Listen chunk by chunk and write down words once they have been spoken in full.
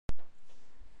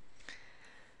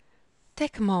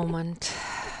Take a moment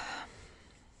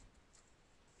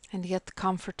and get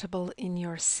comfortable in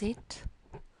your seat,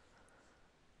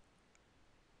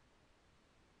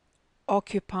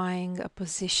 occupying a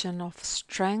position of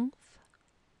strength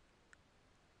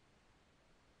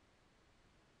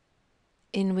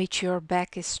in which your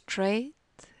back is straight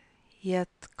yet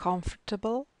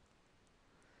comfortable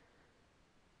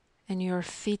and your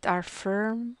feet are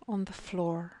firm on the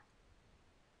floor.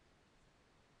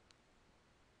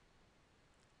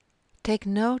 Take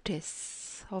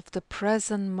notice of the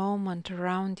present moment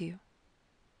around you,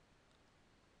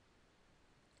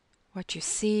 what you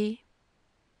see,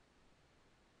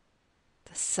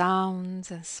 the sounds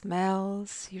and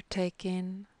smells you take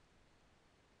in,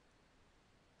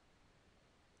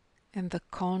 and the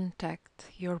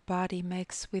contact your body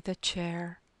makes with the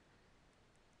chair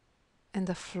and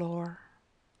the floor.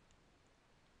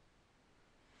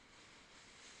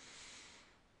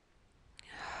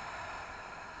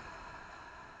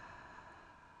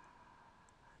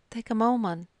 Take a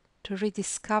moment to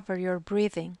rediscover your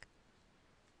breathing.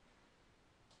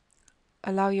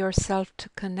 Allow yourself to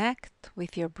connect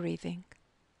with your breathing.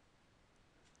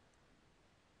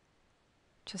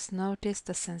 Just notice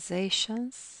the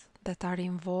sensations that are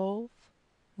involved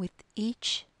with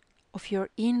each of your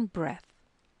in-breath.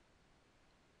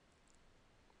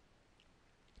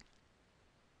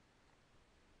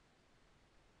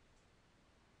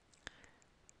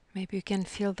 Maybe you can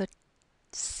feel the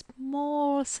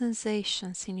small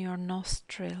sensations in your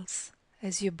nostrils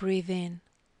as you breathe in.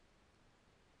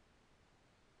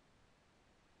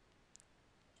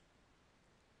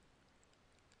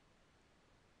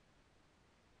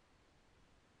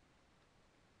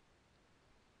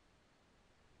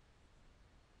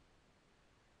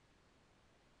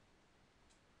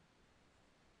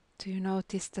 Do you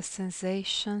notice the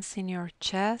sensations in your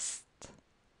chest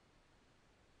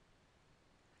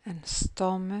and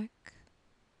stomach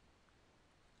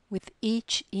with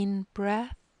each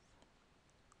in-breath?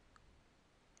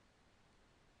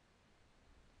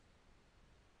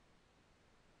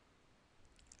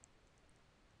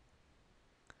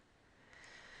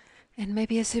 And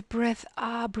maybe as you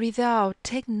breathe out,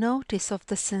 take notice of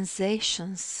the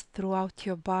sensations throughout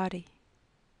your body.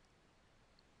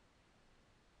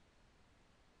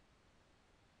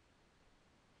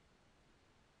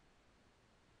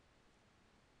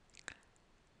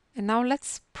 And now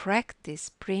let's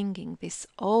practice bringing this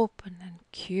open and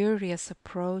curious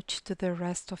approach to the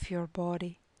rest of your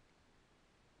body.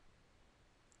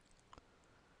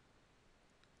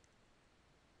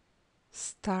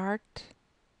 Start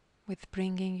with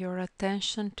bringing your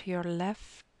attention to your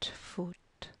left foot.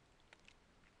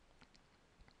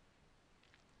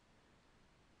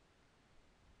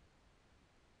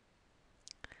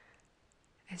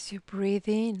 As you breathe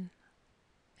in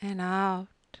and out,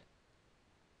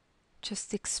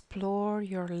 just explore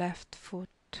your left foot.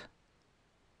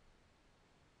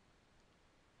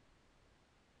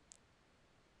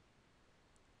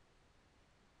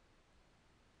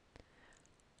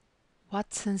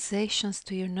 What sensations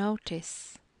do you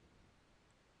notice?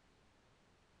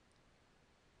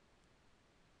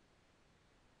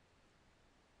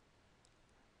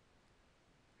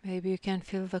 Maybe you can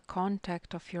feel the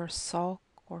contact of your sock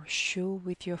or shoe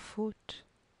with your foot.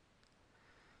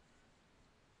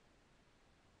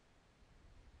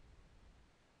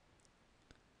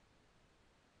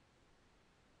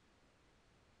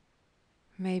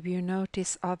 Maybe you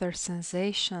notice other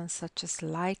sensations such as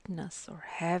lightness or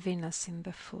heaviness in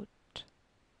the foot.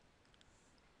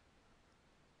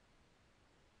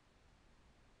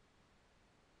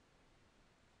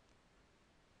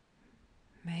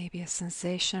 Maybe a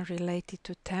sensation related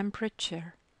to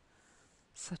temperature,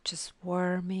 such as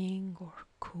warming or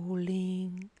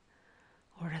cooling,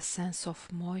 or a sense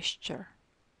of moisture,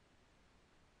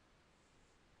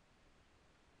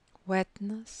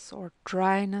 wetness or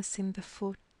dryness in the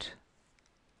foot.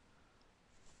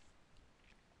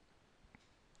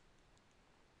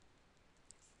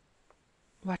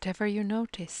 Whatever you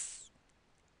notice,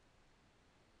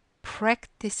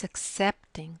 practice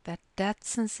accepting that that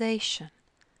sensation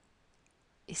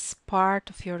is part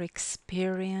of your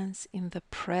experience in the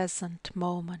present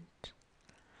moment.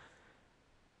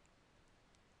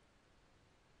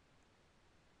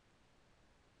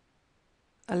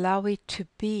 Allow it to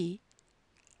be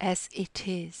as it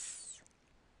is.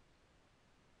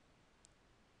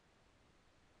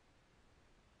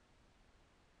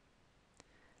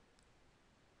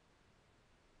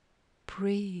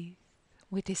 Breathe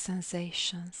with the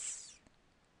sensations.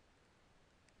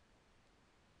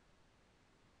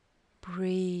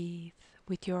 Breathe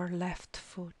with your left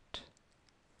foot.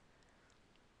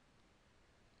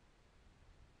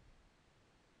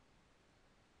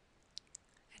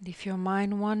 And if your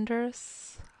mind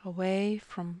wanders away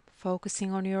from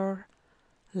focusing on your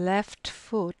left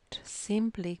foot,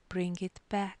 simply bring it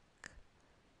back.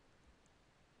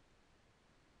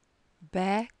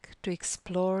 Back to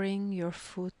exploring your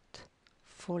foot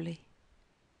fully.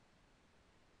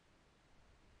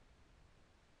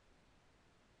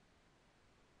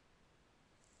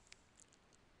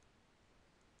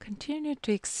 Continue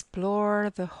to explore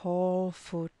the whole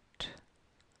foot,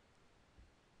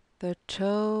 the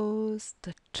toes,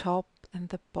 the top and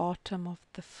the bottom of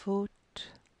the foot,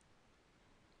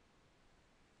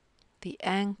 the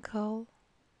ankle,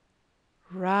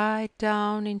 right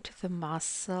down into the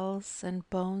muscles and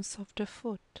bones of the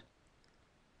foot.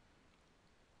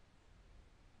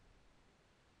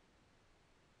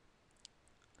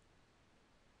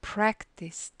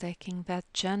 Practice taking that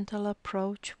gentle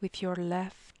approach with your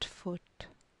left foot.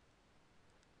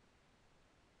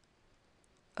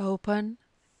 Open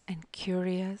and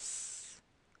curious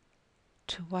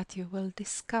to what you will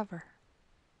discover.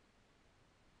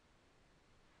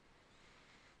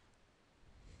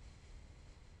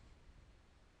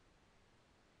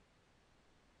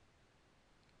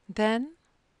 Then,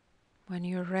 when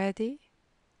you're ready,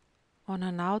 on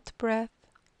an out breath,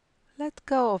 let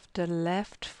go of the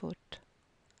left foot,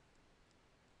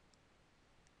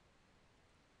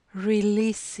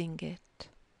 releasing it,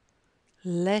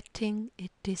 letting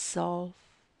it dissolve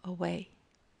away.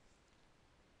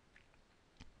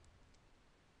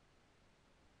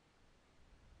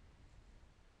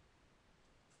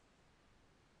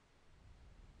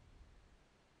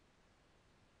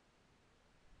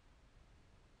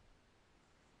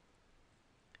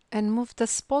 And move the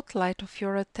spotlight of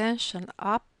your attention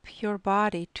up your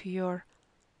body to your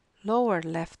lower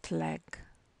left leg.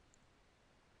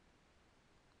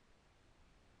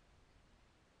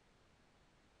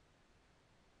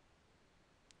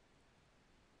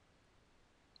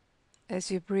 As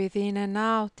you breathe in and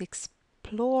out,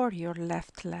 explore your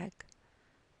left leg,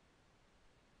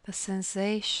 the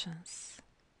sensations.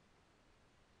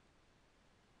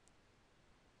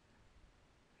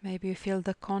 Maybe you feel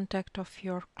the contact of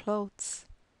your clothes,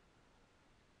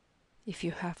 if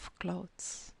you have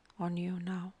clothes on you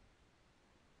now.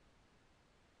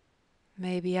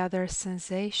 Maybe other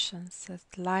sensations as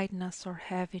lightness or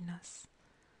heaviness,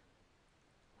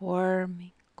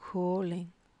 warming,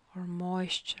 cooling, or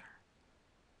moisture.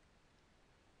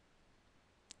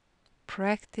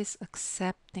 Practice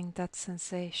accepting that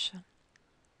sensation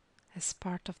as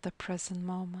part of the present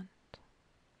moment.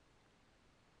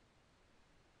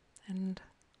 And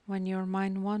when your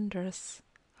mind wanders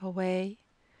away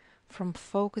from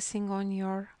focusing on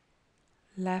your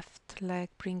left leg,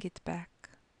 bring it back.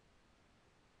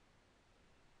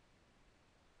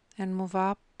 And move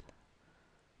up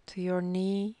to your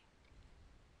knee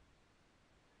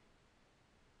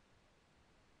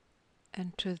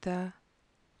and to the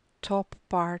top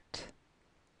part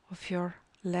of your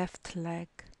left leg.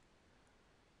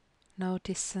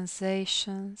 Notice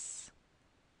sensations.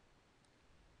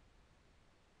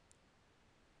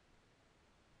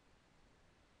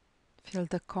 Feel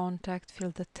the contact, feel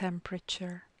the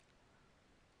temperature,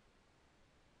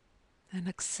 and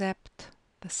accept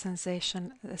the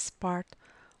sensation as part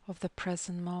of the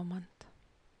present moment.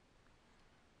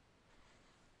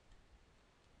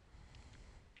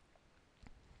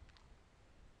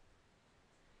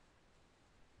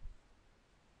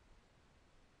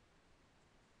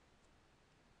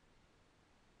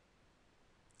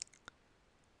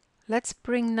 Let's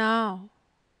bring now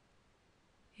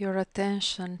your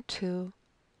attention to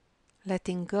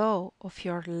letting go of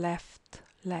your left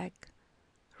leg,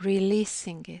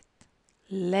 releasing it,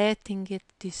 letting it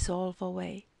dissolve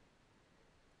away.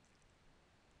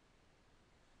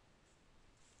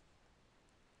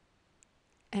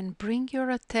 And bring your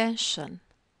attention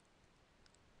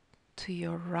to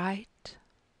your right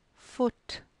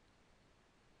foot.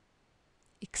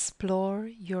 Explore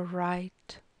your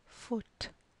right foot.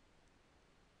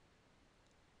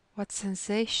 What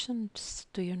sensations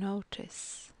do you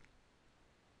notice?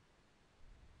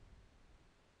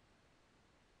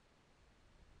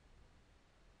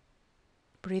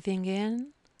 Breathing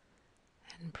in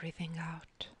and breathing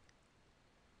out.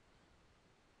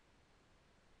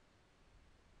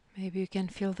 Maybe you can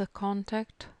feel the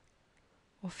contact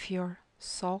of your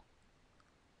sock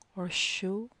or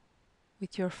shoe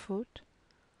with your foot.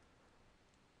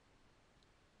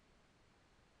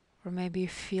 Or maybe you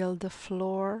feel the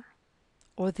floor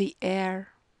or the air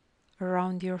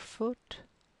around your foot.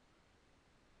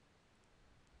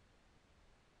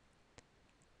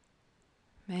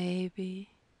 Maybe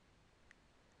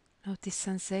Notice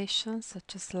sensations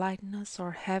such as lightness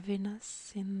or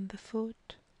heaviness in the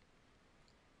foot.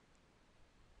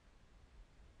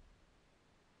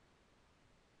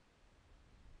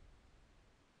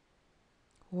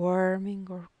 Warming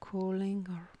or cooling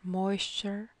or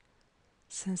moisture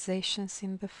sensations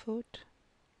in the foot.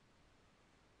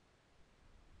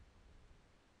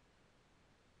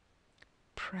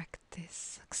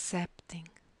 Practice accepting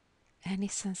any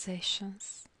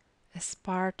sensations as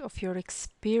part of your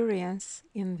experience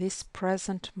in this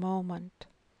present moment.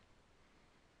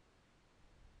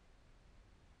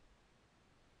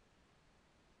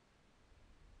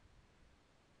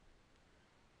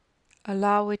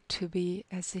 Allow it to be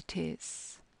as it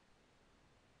is.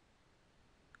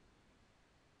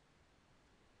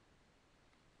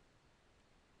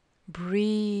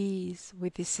 Breathe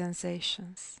with the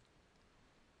sensations.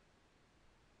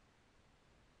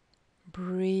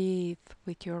 Breathe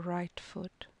with your right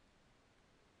foot.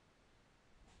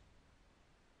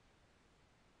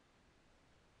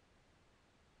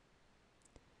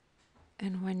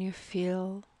 And when you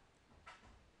feel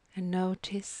and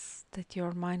notice that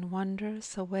your mind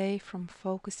wanders away from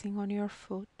focusing on your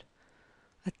foot,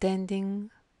 attending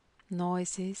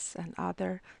noises and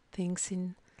other things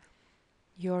in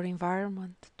your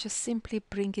environment, just simply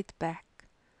bring it back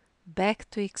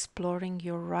to exploring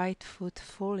your right foot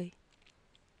fully.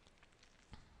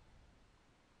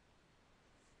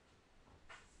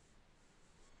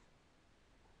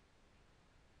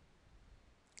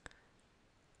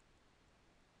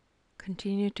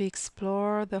 Continue to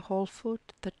explore the whole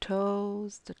foot, the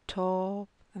toes, the top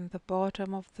and the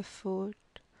bottom of the foot,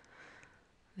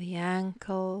 the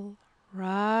ankle,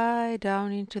 right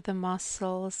down into the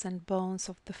muscles and bones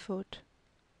of the foot.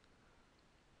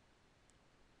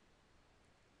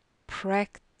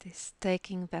 Practice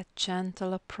taking that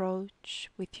gentle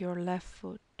approach with your left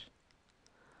foot,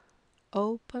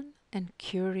 open and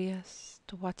curious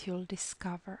to what you'll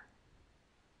discover.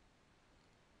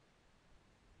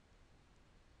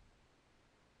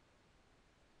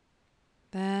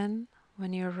 Then,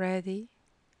 when you're ready,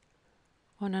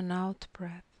 on an out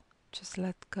breath, just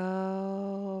let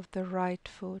go of the right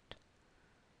foot,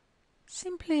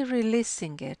 simply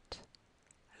releasing it,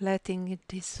 letting it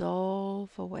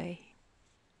dissolve away.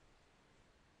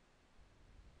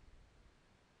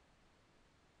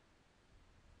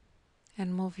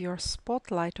 And move your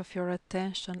spotlight of your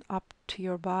attention up to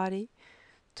your body,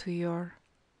 to your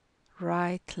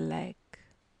right leg.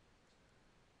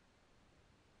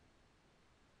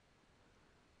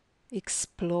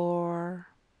 Explore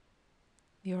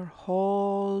your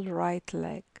whole right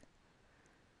leg.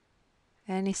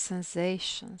 Any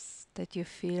sensations that you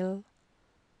feel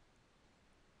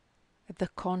at the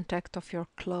contact of your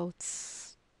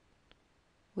clothes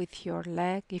with your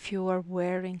leg, if you are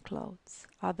wearing clothes.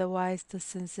 Otherwise, the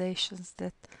sensations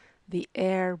that the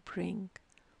air brings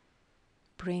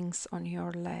on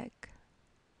your leg.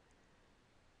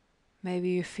 Maybe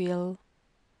you feel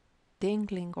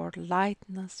tingling or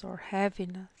lightness or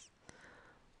heaviness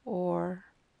or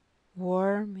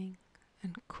warming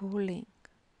and cooling.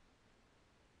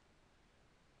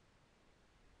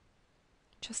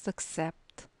 Just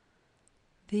accept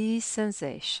these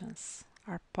sensations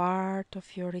are part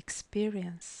of your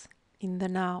experience in the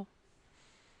now,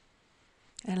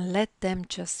 and let them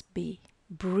just be.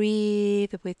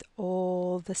 Breathe with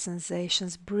all the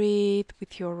sensations. Breathe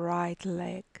with your right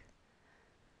leg.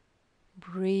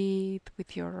 Breathe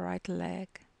with your right leg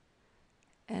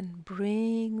and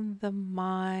bring the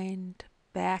mind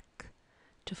back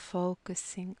to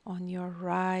focusing on your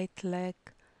right leg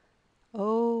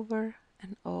over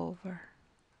and over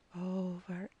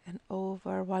and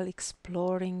over while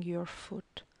exploring your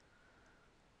foot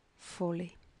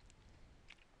fully.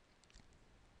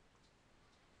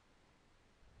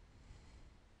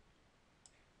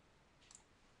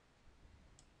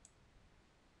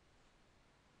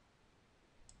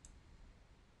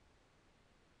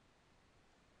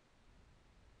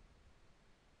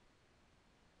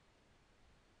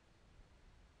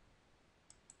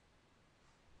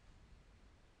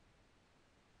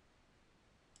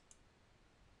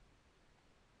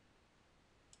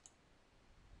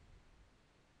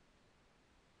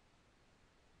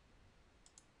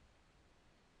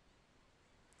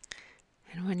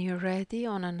 And when you're ready,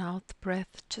 on an out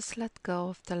breath, just let go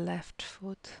of the left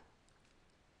foot,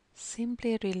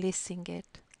 simply releasing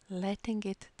it, letting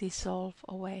it dissolve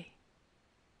away.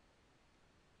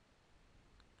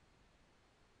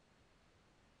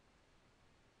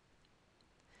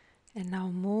 And now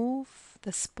move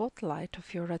the spotlight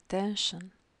of your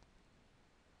attention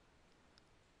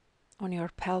on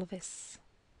your pelvis.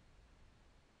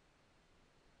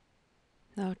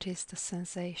 Notice the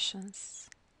sensations,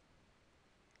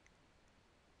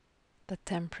 the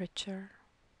temperature,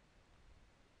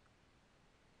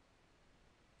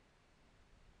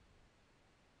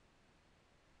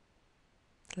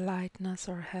 lightness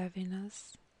or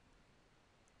heaviness,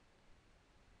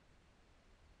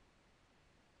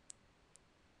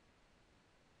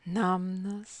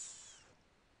 numbness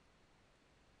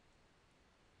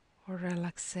or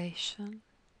relaxation.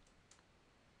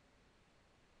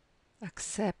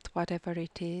 Accept whatever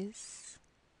it is.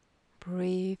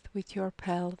 Breathe with your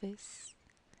pelvis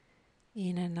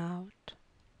in and out,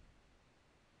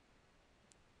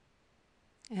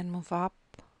 and move up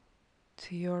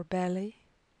to your belly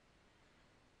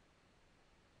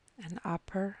and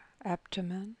upper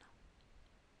abdomen.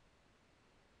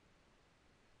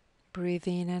 Breathe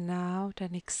in and out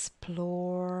and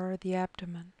explore the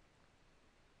abdomen.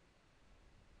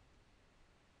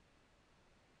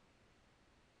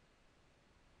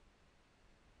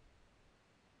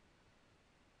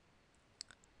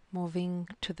 Moving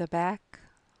to the back,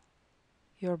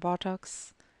 your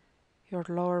buttocks, your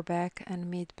lower back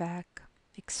and mid back.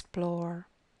 Explore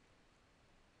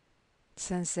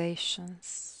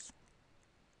sensations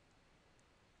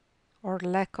or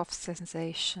lack of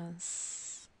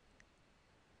sensations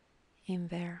in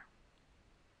there.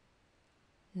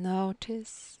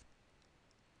 Notice,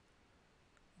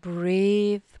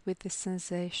 breathe with the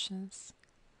sensations,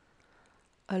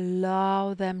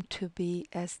 allow them to be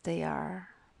as they are.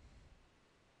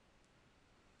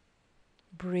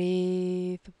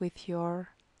 Breathe with your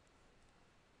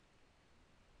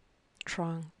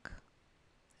trunk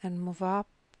and move up,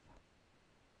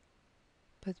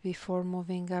 but before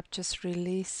moving up, just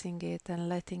releasing it and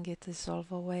letting it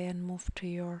dissolve away and move to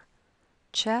your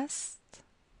chest.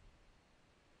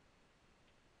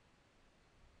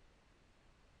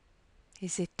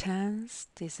 Is it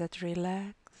tensed? Is it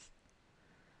relaxed?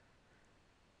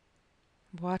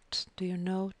 What do you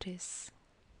notice?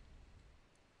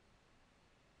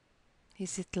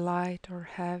 Is it light or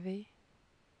heavy?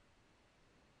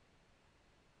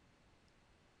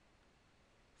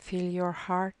 Feel your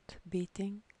heart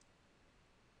beating.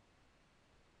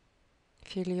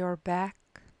 Feel your back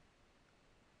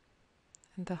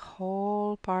and the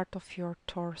whole part of your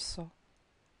torso.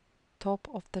 Top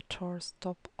of the torso,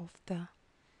 top of the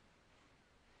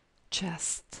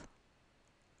chest,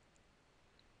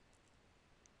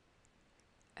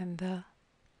 and the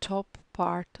top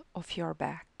part of your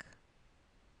back.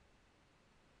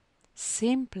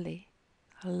 Simply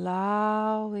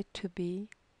allow it to be.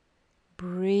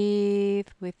 Breathe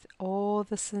with all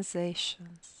the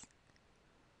sensations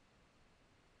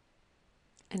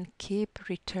and keep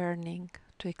returning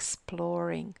to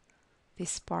exploring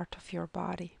this part of your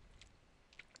body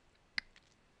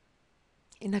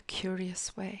in a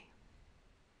curious way.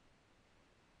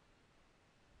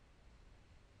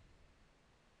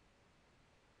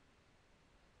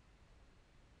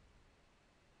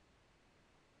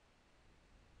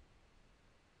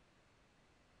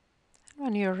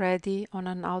 When you're ready, on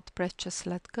an out breath, just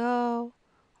let go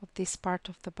of this part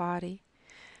of the body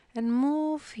and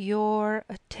move your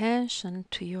attention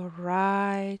to your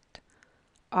right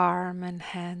arm and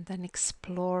hand and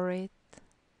explore it,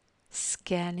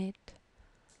 scan it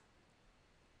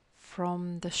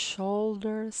from the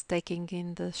shoulders, taking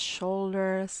in the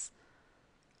shoulders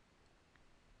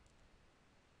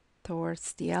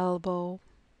towards the elbow,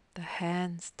 the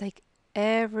hands, take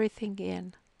everything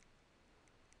in.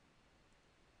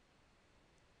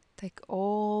 Take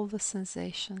all the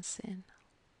sensations in,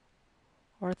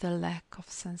 or the lack of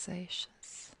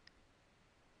sensations.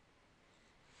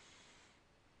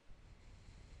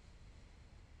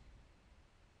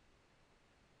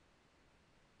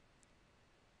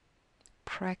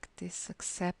 Practice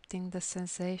accepting the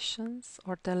sensations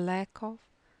or the lack of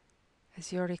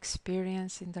as your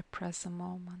experience in the present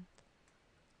moment.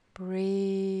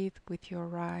 Breathe with your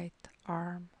right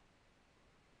arm.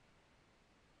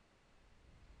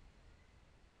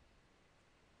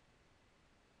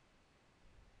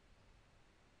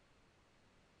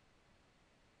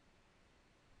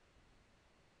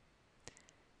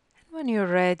 And when you're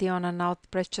ready, on an out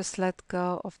breath, just let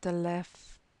go of the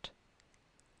left,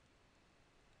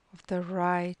 of the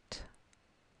right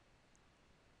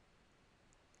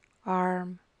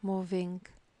arm, moving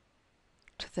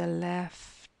to the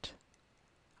left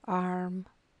arm,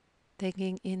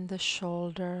 taking in the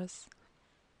shoulders,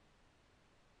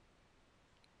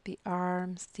 the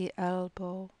arms, the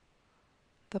elbow,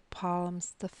 the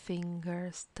palms, the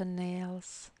fingers, the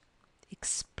nails.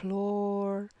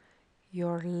 Explore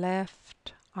your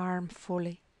left arm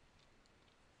fully.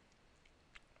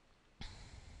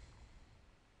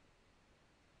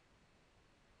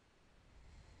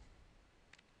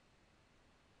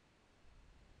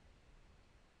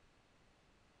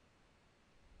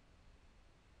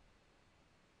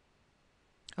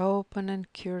 open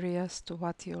and curious to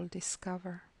what you'll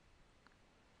discover.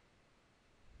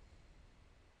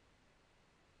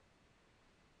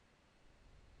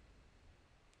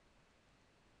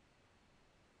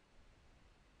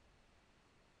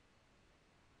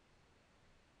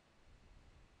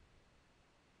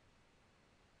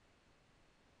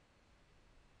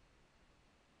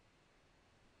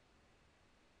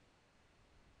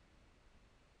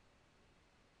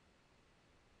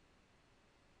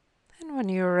 And when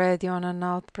you're ready on an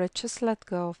out breath, just let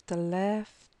go of the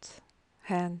left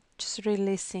hand, just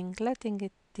releasing, letting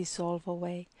it dissolve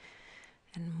away,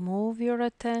 and move your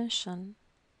attention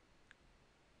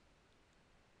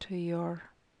to your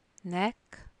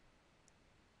neck,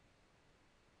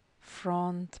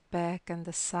 front, back, and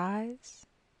the sides,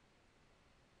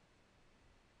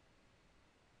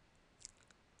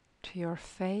 to your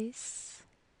face,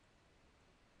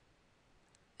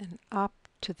 and up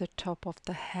to the top of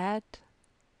the head,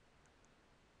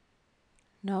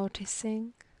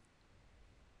 noticing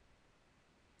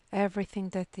everything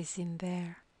that is in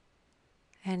there,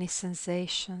 any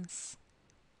sensations,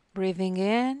 breathing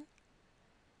in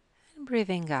and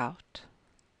breathing out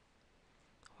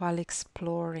while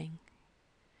exploring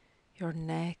your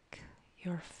neck,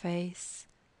 your face,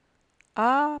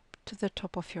 up to the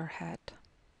top of your head.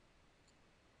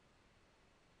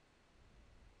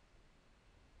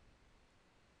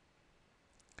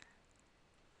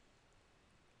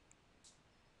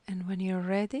 And when you're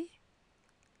ready,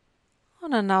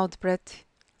 on an out breath,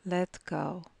 let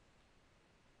go.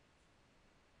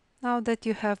 Now that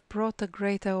you have brought a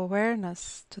greater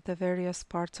awareness to the various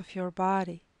parts of your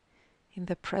body, in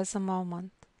the present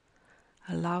moment,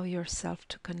 allow yourself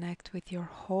to connect with your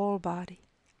whole body.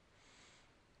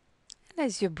 And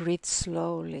as you breathe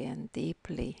slowly and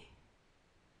deeply,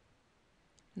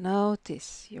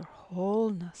 notice your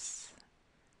wholeness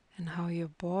and how your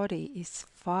body is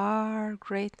far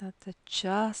greater than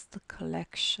just a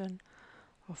collection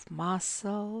of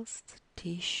muscles,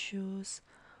 tissues,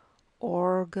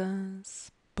 organs,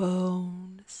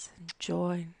 bones, and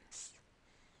joints.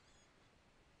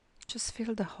 Just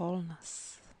feel the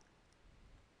wholeness.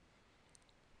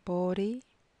 Body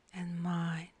and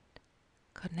mind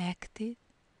connected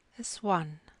as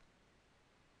one.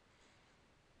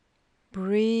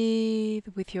 Breathe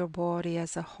with your body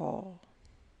as a whole.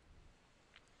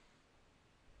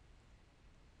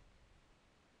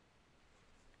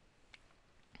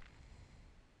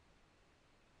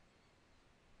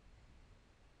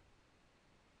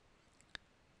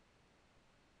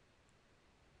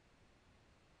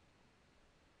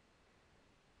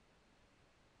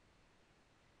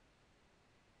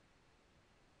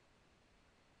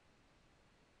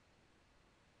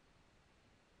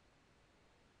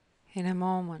 In a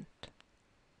moment,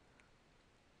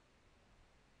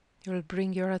 you'll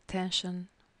bring your attention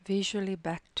visually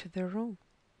back to the room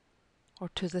or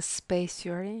to the space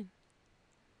you're in.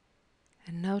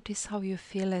 And notice how you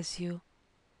feel as you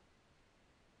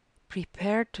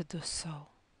prepare to do so.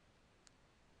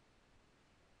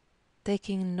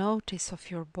 Taking notice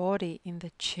of your body in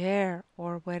the chair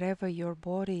or wherever your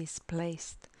body is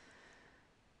placed.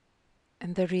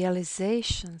 And the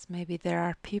realizations, maybe there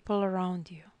are people around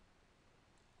you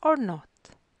or not.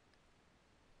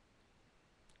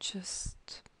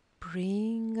 Just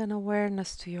bring an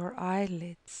awareness to your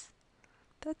eyelids.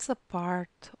 That's a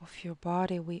part of your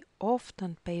body we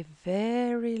often pay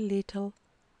very little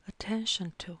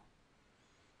attention to.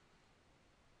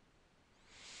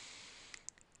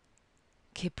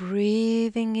 Keep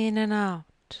breathing in and out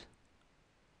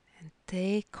and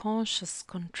take conscious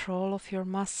control of your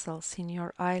muscles in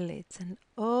your eyelids and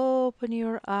open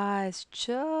your eyes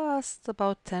just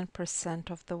about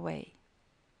 10% of the way.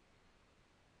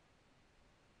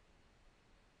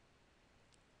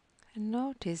 And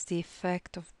notice the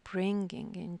effect of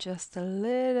bringing in just a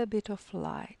little bit of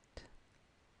light.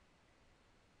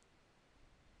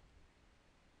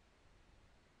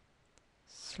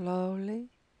 Slowly,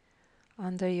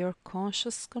 under your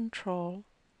conscious control,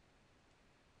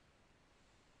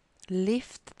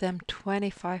 lift them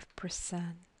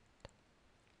 25%.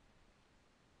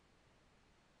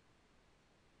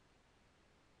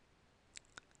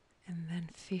 And then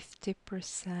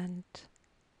 50%.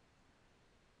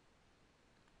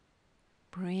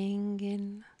 Bring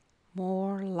in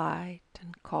more light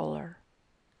and color.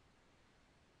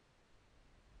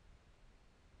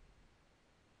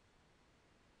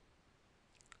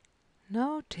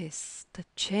 Notice the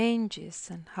changes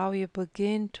and how you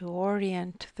begin to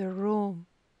orient the room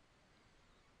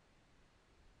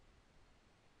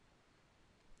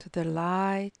to the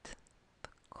light, the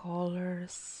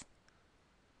colors,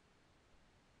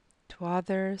 to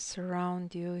others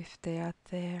around you if they are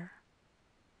there.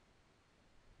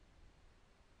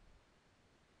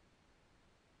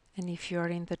 And if you're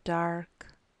in the dark,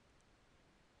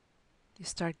 you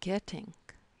start getting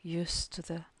used to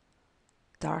the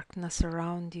darkness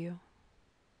around you.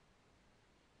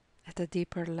 At a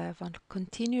deeper level,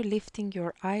 continue lifting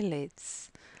your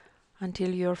eyelids until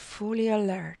you're fully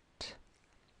alert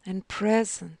and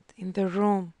present in the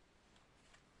room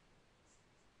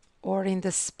or in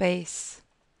the space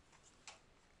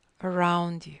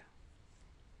around you.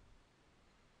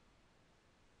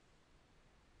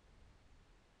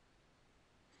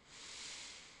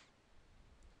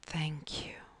 Thank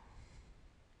you.